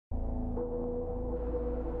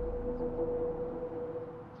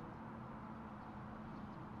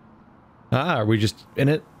Ah, are we just in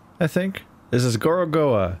it, I think? This is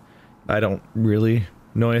Gorogoa. I don't really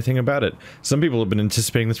know anything about it. Some people have been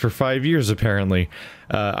anticipating this for 5 years, apparently.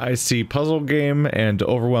 I see puzzle game and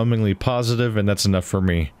overwhelmingly positive, and that's enough for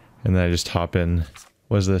me. And then I just hop in.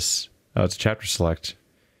 What is this? Oh, it's a chapter select.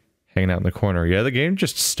 Hanging out in the corner. Yeah, the game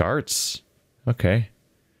just starts. Okay.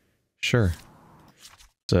 Sure.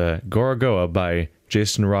 It's Gorogoa by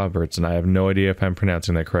Jason Roberts, and I have no idea if I'm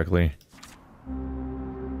pronouncing that correctly.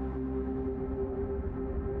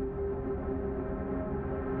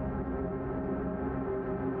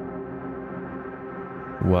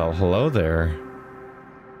 Well, hello there.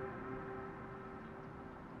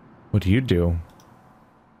 What do you do?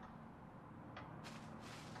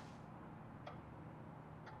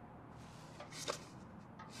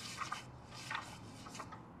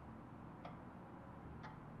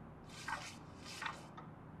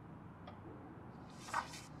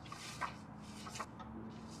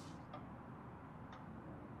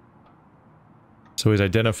 So he's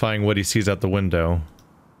identifying what he sees out the window.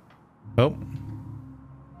 Oh.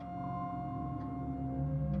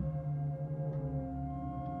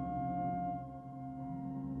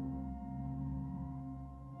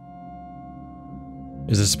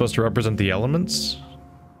 Is this supposed to represent the elements?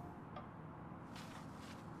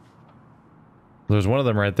 There's one of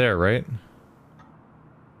them right there, right?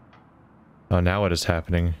 Oh, now what is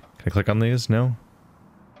happening? Can I click on these? No?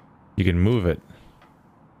 You can move it.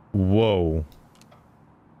 Whoa.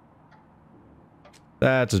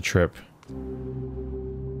 That's a trip.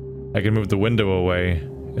 I can move the window away,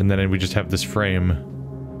 and then we just have this frame.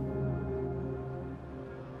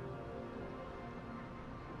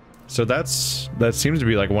 So that seems to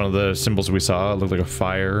be like one of the symbols we saw. It looked like a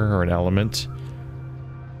fire or an element.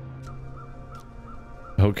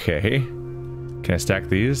 Okay. Can I stack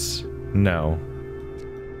these? No.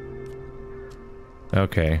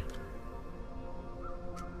 Okay.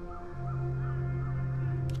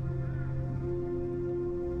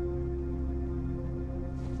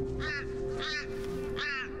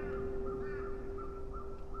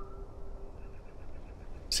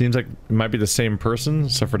 Seems like it might be the same person,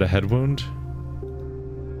 suffered a head wound.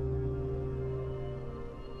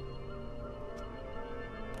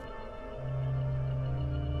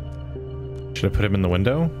 Should I put him in the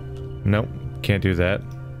window? Nope, can't do that.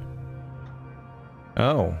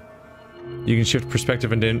 Oh. You can shift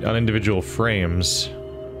perspective on individual frames.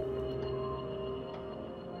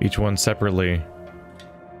 Each one separately.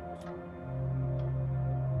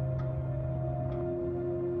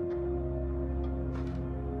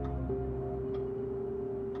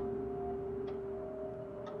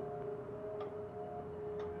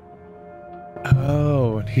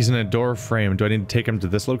 Oh, he's in a door frame. Do I need to take him to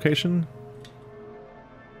this location?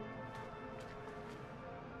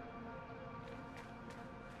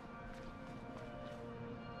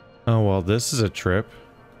 Oh, well, this is a trip.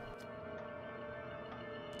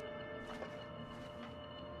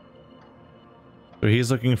 So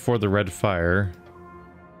he's looking for the red fire,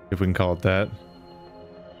 if we can call it that.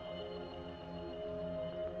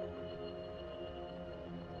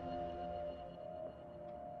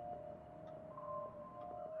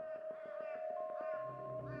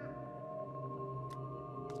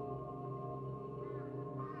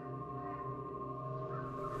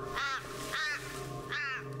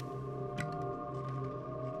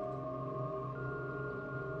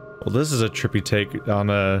 Well, this is a trippy take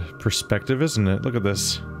on a perspective, isn't it? Look at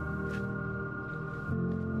this.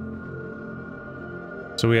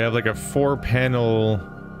 So we have like a 4-panel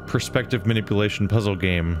perspective manipulation puzzle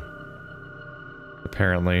game.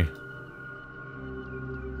 Apparently.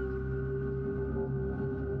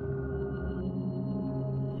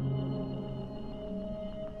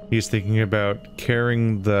 He's thinking about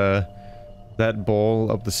carrying that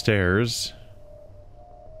bowl up the stairs.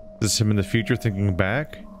 Is this him in the future thinking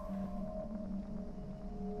back?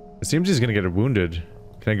 It seems he's gonna get wounded.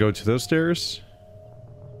 Can I go to those stairs?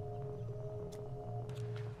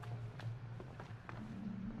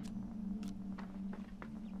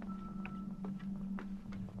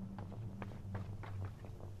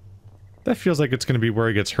 That feels like it's gonna be where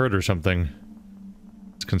he gets hurt or something.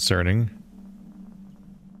 It's concerning.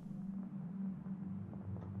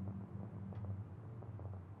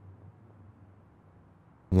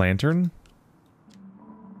 Lantern?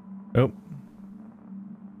 Oh.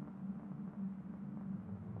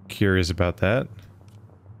 Curious about that.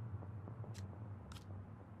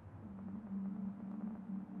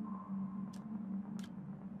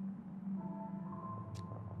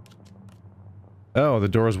 Oh, the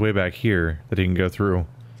door's way back here that he can go through.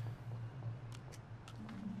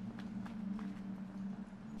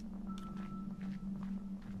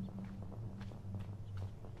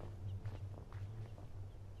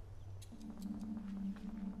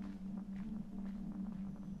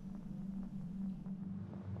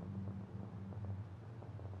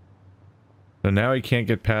 So now he can't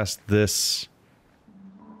get past this.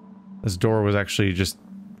 This door was actually just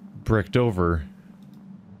bricked over.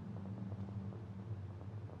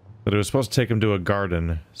 But it was supposed to take him to a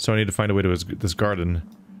garden, so I need to find a way to this garden.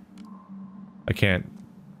 I can't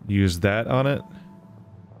use that on it.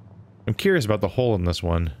 I'm curious about the hole in this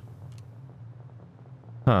one.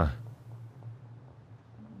 Huh.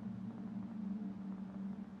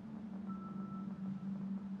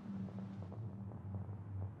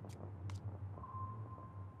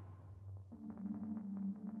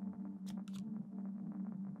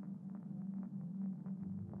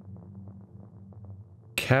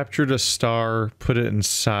 Captured a star, put it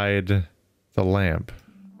inside the lamp.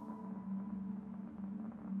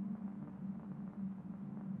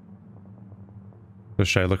 So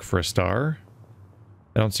should I look for a star?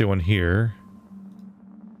 I don't see one here.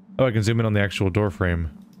 Oh, I can zoom in on the actual door frame.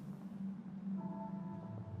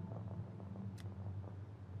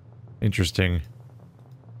 Interesting.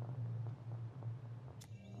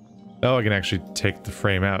 Oh, I can actually take the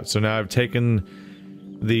frame out. So now I've taken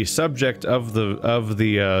the subject of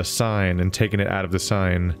the sign and taken it out of the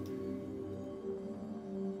sign.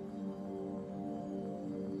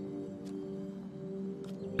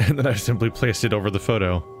 And then I simply placed it over the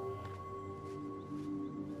photo.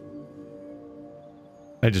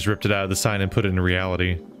 I just ripped it out of the sign and put it in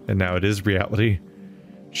reality. And now it is reality.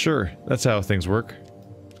 Sure, that's how things work.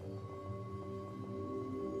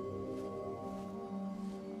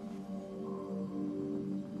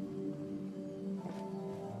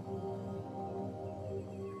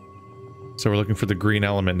 So we're looking for the green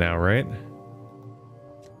element now, right?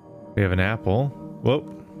 We have an apple.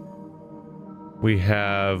 Whoa. We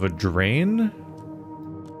have a drain.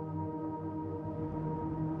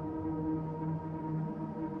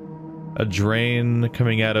 A drain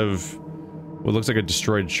coming out of what looks like a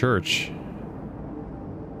destroyed church.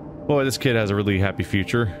 Boy, this kid has a really happy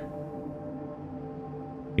future.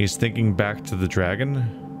 He's thinking back to the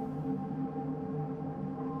dragon.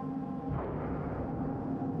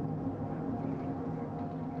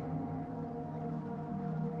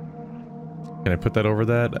 Can I put that over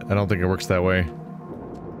that? I don't think it works that way.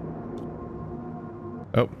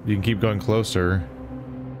 Oh, you can keep going closer.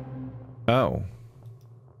 Oh.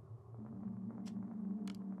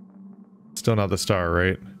 Still not the star,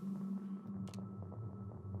 right?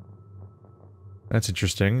 That's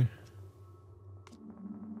interesting.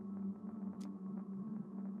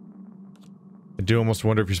 I do almost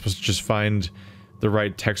wonder if you're supposed to just find the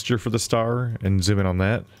right texture for the star and zoom in on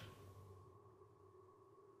that.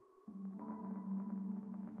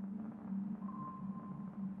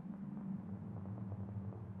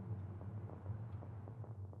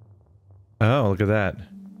 Oh, look at that.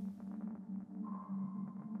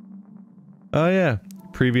 Oh yeah,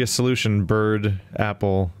 previous solution, bird,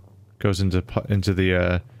 apple, goes into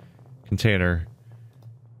the container.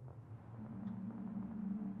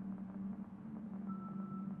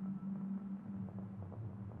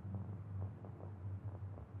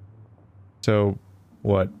 So,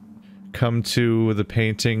 what? Come to the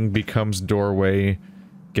painting, becomes doorway,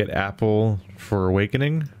 get apple for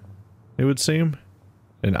awakening, it would seem?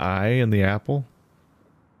 An eye in the apple?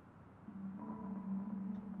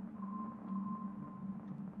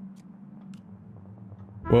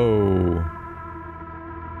 Whoa.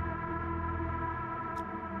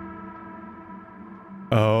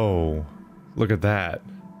 Oh, look at that.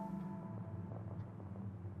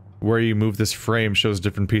 Where you move this frame shows a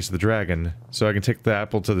different piece of the dragon. So I can take the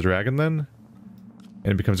apple to the dragon then?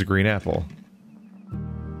 And it becomes a green apple.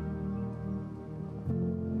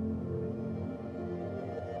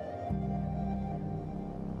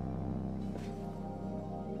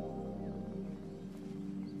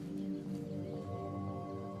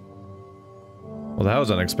 Well, that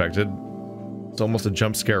was unexpected. It's almost a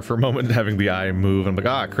jump scare for a moment having the eye move. I'm like,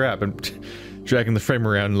 ah, crap, and dragging the frame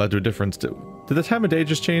around led to a difference. Did the time of day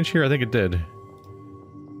just change here? I think it did.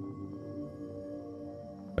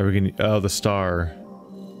 Are we gonna... Oh, the star.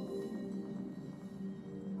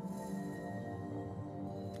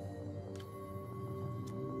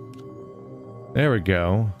 There we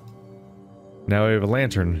go. Now we have a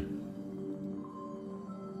lantern.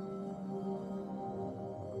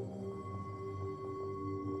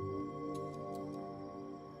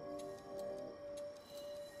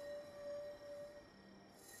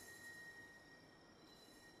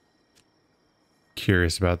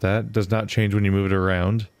 Curious about that. Does not change when you move it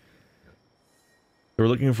around. We're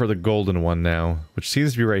looking for the golden one now, which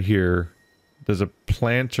seems to be right here. There's a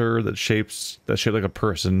planter that's shaped like a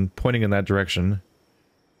person, pointing in that direction.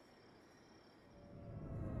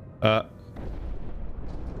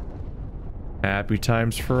 Happy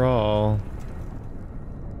times for all.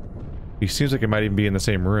 He seems like he might even be in the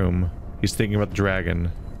same room. He's thinking about the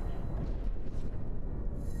dragon.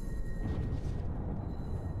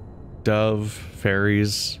 Dove,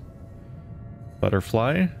 fairies,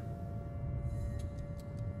 butterfly.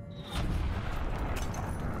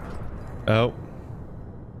 Oh.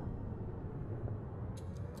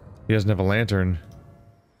 He doesn't have a lantern.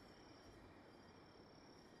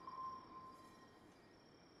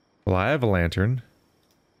 Well, I have a lantern.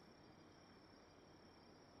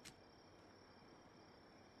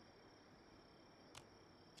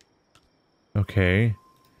 Okay.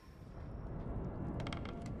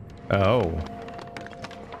 Oh.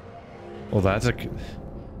 Well, that's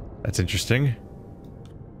interesting.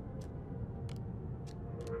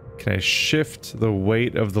 Can I shift the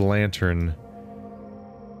weight of the lantern?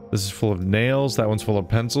 This is full of nails, that one's full of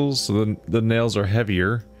pencils, so the nails are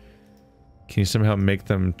heavier. Can you somehow make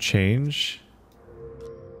them change?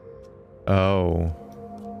 Oh.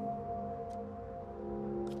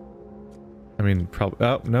 I mean, probably...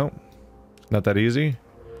 Oh, no. Not that easy.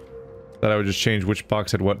 Thought I would just change which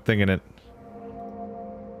box had what thing in it.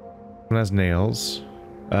 One has nails.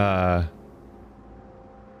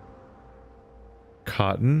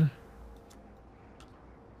 Cotton.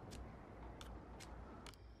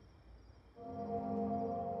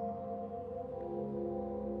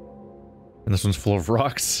 And this one's full of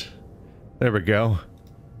rocks. There we go.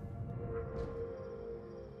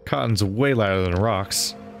 Cotton's way lighter than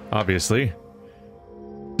rocks, obviously.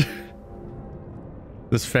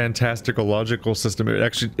 This fantastical logical system, it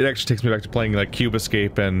actually takes me back to playing like Cube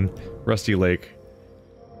Escape and Rusty Lake.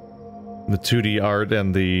 The 2D art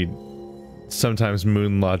and the sometimes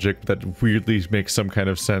moon logic that weirdly makes some kind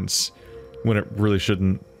of sense when it really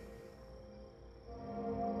shouldn't.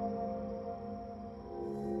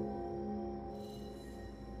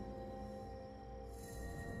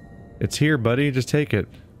 It's here, buddy. Just take it.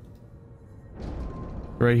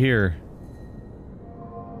 Right here.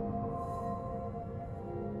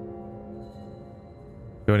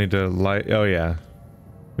 Do I need to light? Oh, yeah.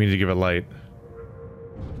 We need to give it light.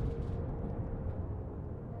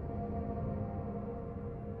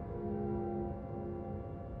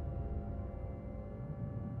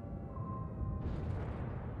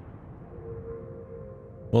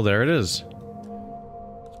 Well, there it is.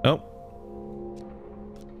 Oh.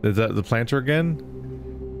 Is that the planter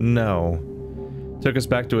again? No. Took us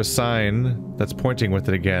back to a sign that's pointing with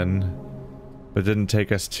it again, but didn't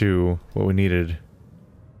take us to what we needed.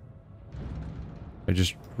 I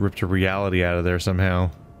just ripped a reality out of there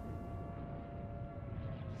somehow.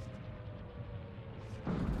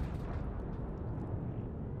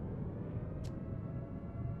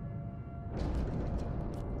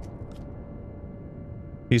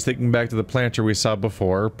 He's thinking back to the planter we saw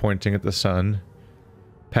before, pointing at the sun.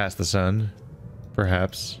 Past the sun,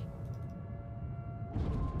 perhaps.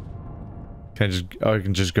 Can I just... Oh, I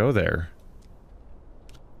can just go there.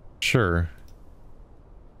 Sure.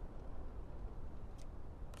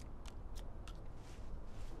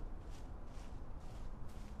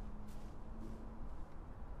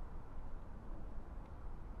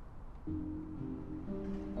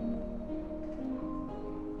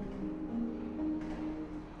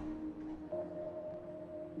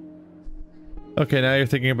 Okay, now you're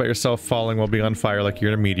thinking about yourself falling while being on fire like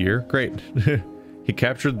you're in a meteor. Great. He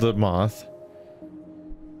captured the moth.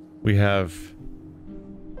 We have...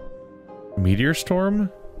 Meteor storm?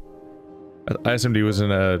 I assumed he was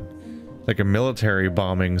in a... like a military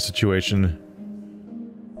bombing situation.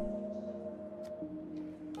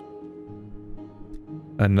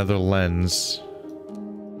 Another lens.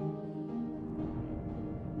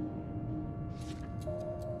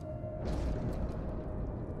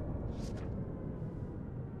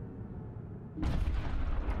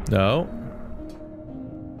 No.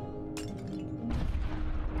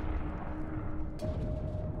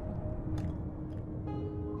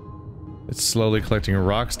 It's slowly collecting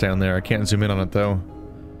rocks down there. I can't zoom in on it though.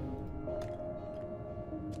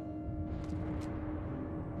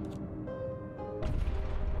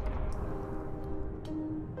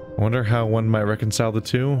 I wonder how one might reconcile the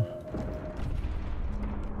two.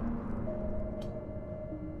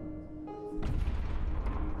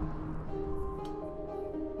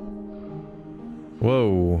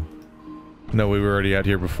 Whoa. No, we were already out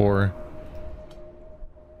here before.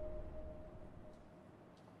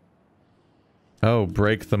 Oh,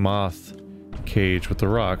 break the moth cage with the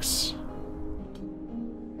rocks.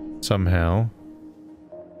 Somehow.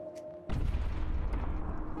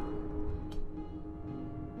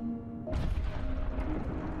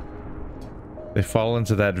 They fall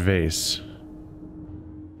into that vase.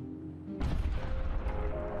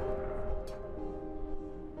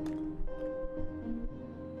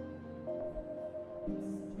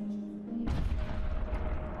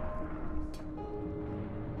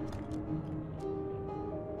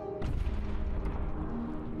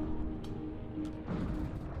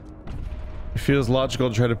 It feels logical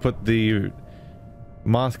to try to put the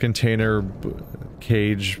moth container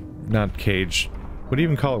cage, not cage, what do you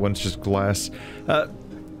even call it when it's just glass?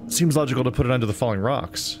 Seems logical to put it under the falling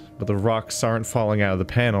rocks, but the rocks aren't falling out of the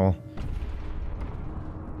panel.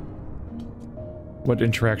 What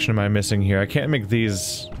interaction am I missing here? I can't make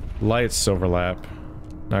these lights overlap.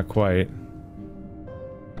 Not quite.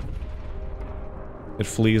 It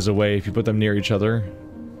flees away if you put them near each other.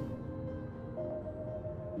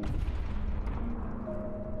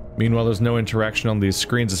 Meanwhile, there's no interaction on these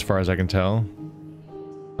screens as far as I can tell.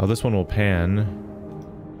 Oh, this one will pan.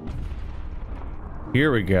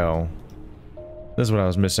 Here we go. This is what I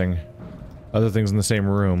was missing. Other things in the same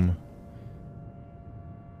room.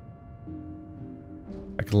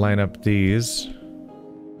 I can line up these.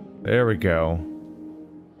 There we go.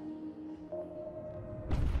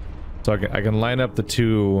 So I can line up the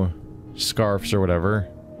two scarves or whatever.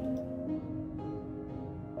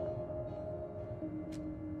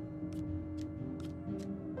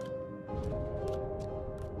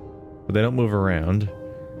 But they don't move around.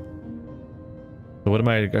 So what am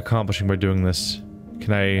I accomplishing by doing this?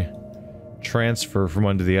 Can I transfer from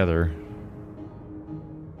one to the other?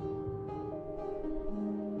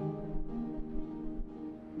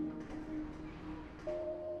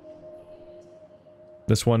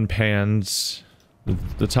 This one pans.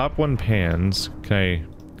 The top one pans. Can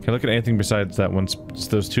I look at anything besides that one?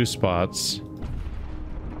 Those two spots.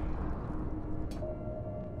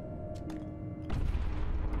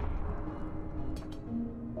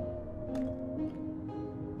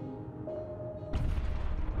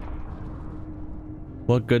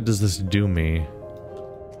 What good does this do me?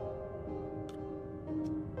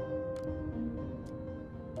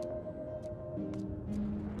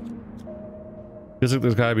 Feels like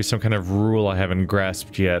there's gotta be some kind of rule I haven't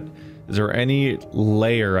grasped yet. Is there any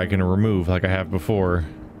layer I can remove like I have before?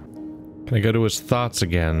 Can I go to his thoughts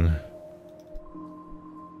again?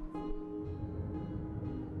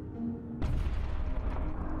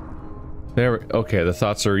 There, okay, the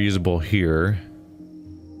thoughts are usable here.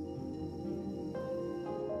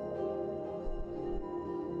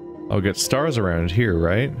 I'll get stars around here,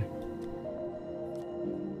 right?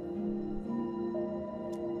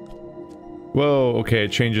 Whoa, okay,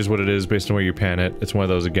 it changes what it is based on where you pan it. It's one of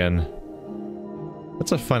those again.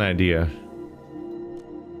 That's a fun idea.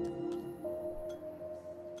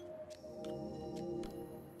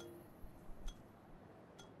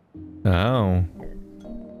 Oh.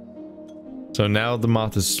 So now the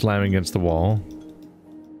moth is slamming against the wall.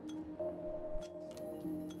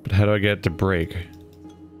 But how do I get it to break?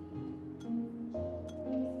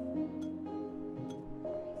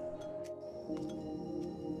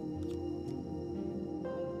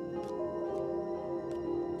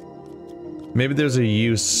 Maybe there's a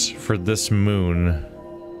use for this moon.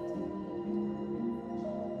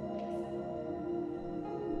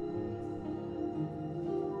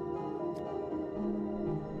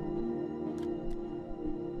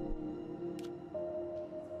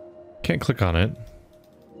 Can't click on it.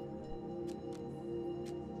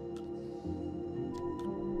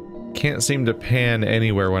 Can't seem to pan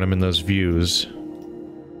anywhere when I'm in those views.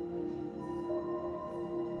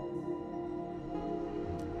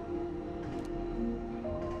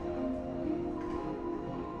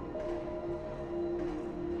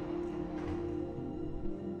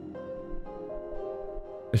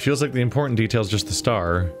 It feels like the important detail is just the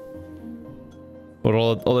star. But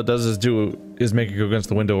all it does is make it go against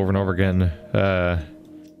the window over and over again,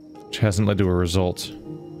 which hasn't led to a result.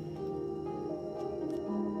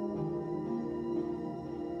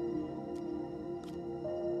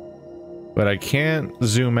 But I can't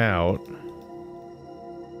zoom out.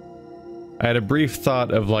 I had a brief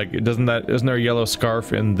thought of like, isn't there a yellow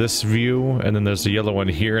scarf in this view, and then there's a yellow one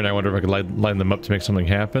here, and I wonder if I could line them up to make something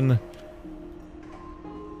happen.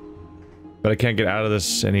 But I can't get out of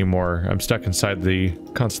this anymore. I'm stuck inside the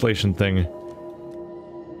constellation thing.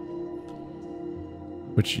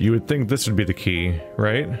 Which you would think this would be the key,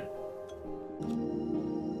 right?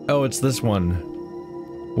 Oh, it's this one.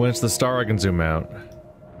 When it's the star, I can zoom out.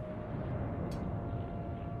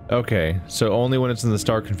 Okay, so only when it's in the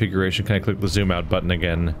star configuration can I click the zoom out button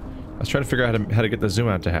again. I was trying to figure out how to get the zoom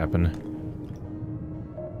out to happen.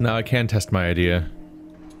 Now I can test my idea.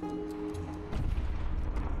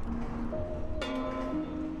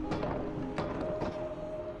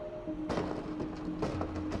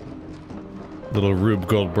 Little Rube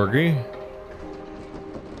Goldbergy.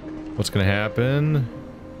 What's gonna happen?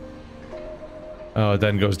 Oh, it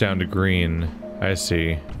then goes down to green. I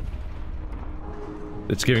see.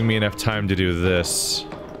 It's giving me enough time to do this.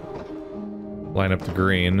 Line up the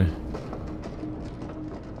green.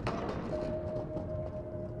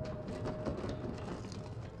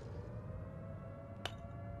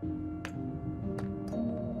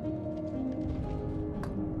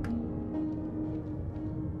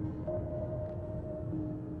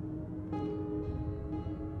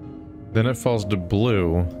 Then it falls to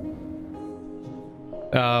blue.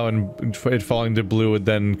 Oh, and it falling to blue would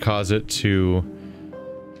then cause it to...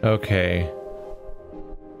 Okay.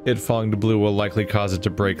 It falling to blue will likely cause it to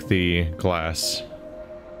break the glass.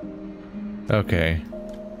 Okay.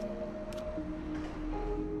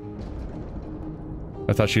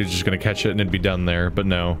 I thought she was just gonna catch it and it'd be done there, but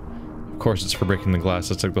no. Of course it's for breaking the glass,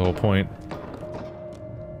 that's like the whole point.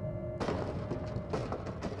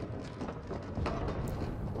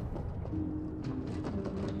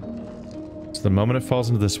 So the moment it falls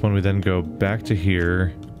into this one, we then go back to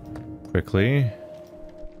here quickly.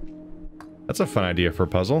 That's a fun idea for a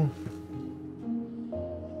puzzle.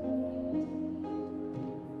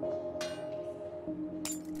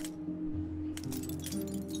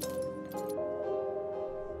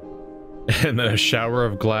 And then a shower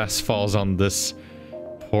of glass falls on this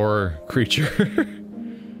poor creature.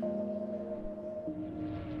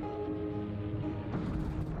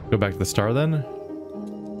 Go back to the star then.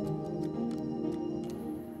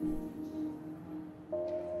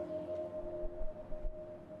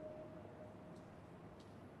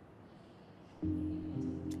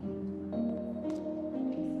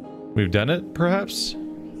 We've done it, perhaps?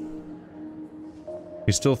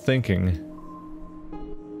 He's still thinking.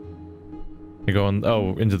 You're going,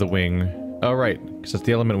 oh, into the wing. Oh, right, because that's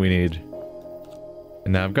the element we need.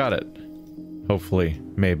 And now I've got it. Hopefully.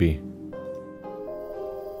 Maybe.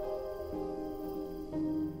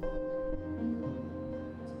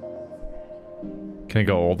 Can I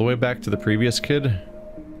go all the way back to the previous kid?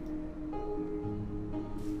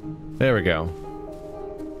 There we go.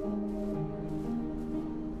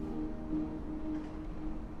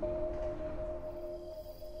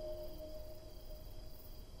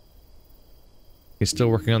 He's still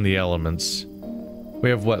working on the elements.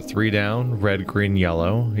 We have, what, 3 down? Red, green,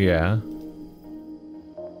 yellow. Yeah.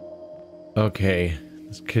 Okay.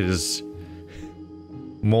 This kid is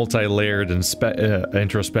multi-layered and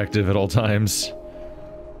introspective at all times.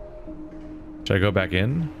 Should I go back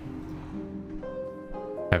in?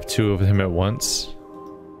 Have 2 of him at once.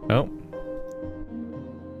 Oh.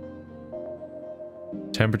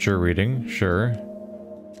 Temperature reading, sure.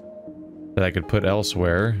 That I could put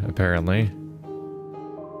elsewhere, apparently.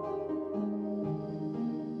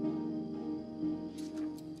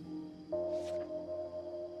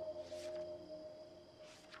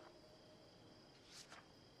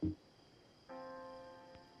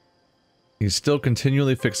 He's still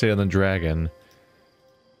continually fixated on the dragon.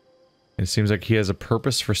 It seems like he has a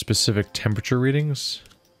purpose for specific temperature readings.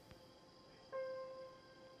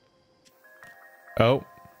 Oh.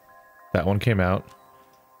 That one came out.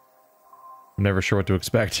 I'm never sure what to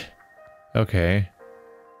expect. Okay.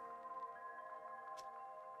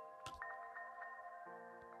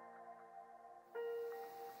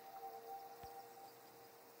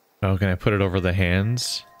 Oh, can I put it over the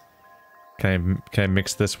hands? Can I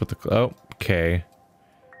mix this with the... Oh, okay.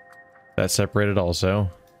 That's separated also.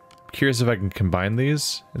 Curious if I can combine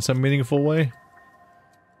these in some meaningful way.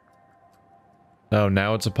 Oh,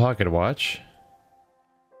 now it's a pocket watch.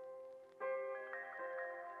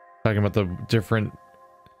 Talking about the different...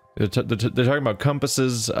 They're talking about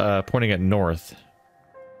compasses pointing at north.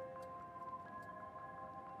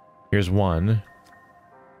 Here's one.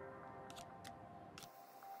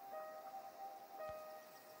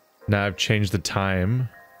 Now I've changed the time,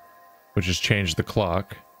 which has changed the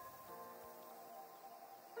clock.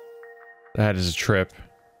 That is a trip.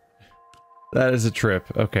 That is a trip.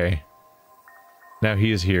 Okay. Now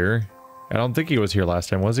he is here. I don't think he was here last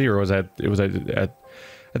time, was he? Or was I... It was at...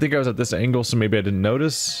 I think I was at this angle, so maybe I didn't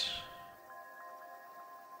notice.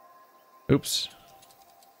 Oops.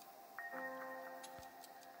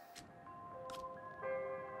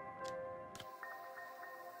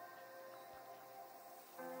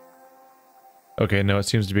 Okay, no, it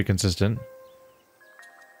seems to be consistent.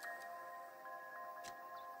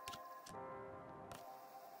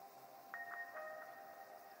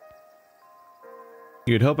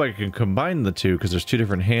 You'd hope I can combine the two, because there's 2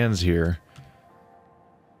 different hands here.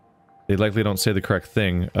 They likely don't say the correct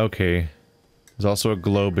thing. Okay. There's also a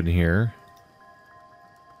globe in here.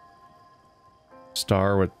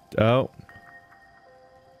 Star with... Oh.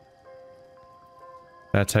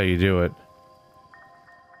 That's how you do it.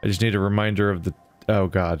 I just need a reminder of the... Oh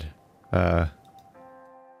god. Yeah,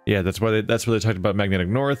 that's why they talked about magnetic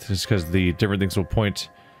north, is because the different things will point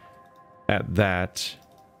at that.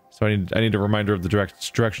 So I need a reminder of the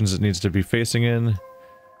directions it needs to be facing in.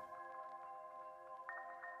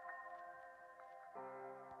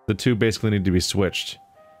 The 2 basically need to be switched.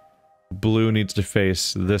 Blue needs to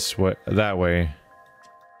face this way, that way.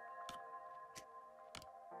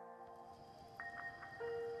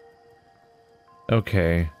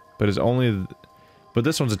 Okay, but it's only... But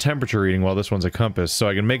this one's a temperature reading while this one's a compass, so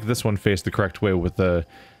I can make this one face the correct way with the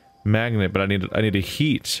magnet, but I need a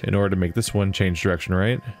heat in order to make this one change direction,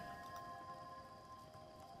 right?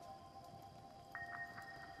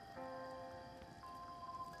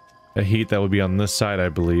 A heat that would be on this side, I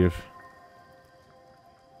believe.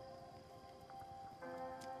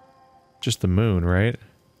 Just the moon, right?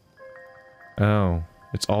 Oh,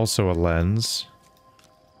 it's also a lens.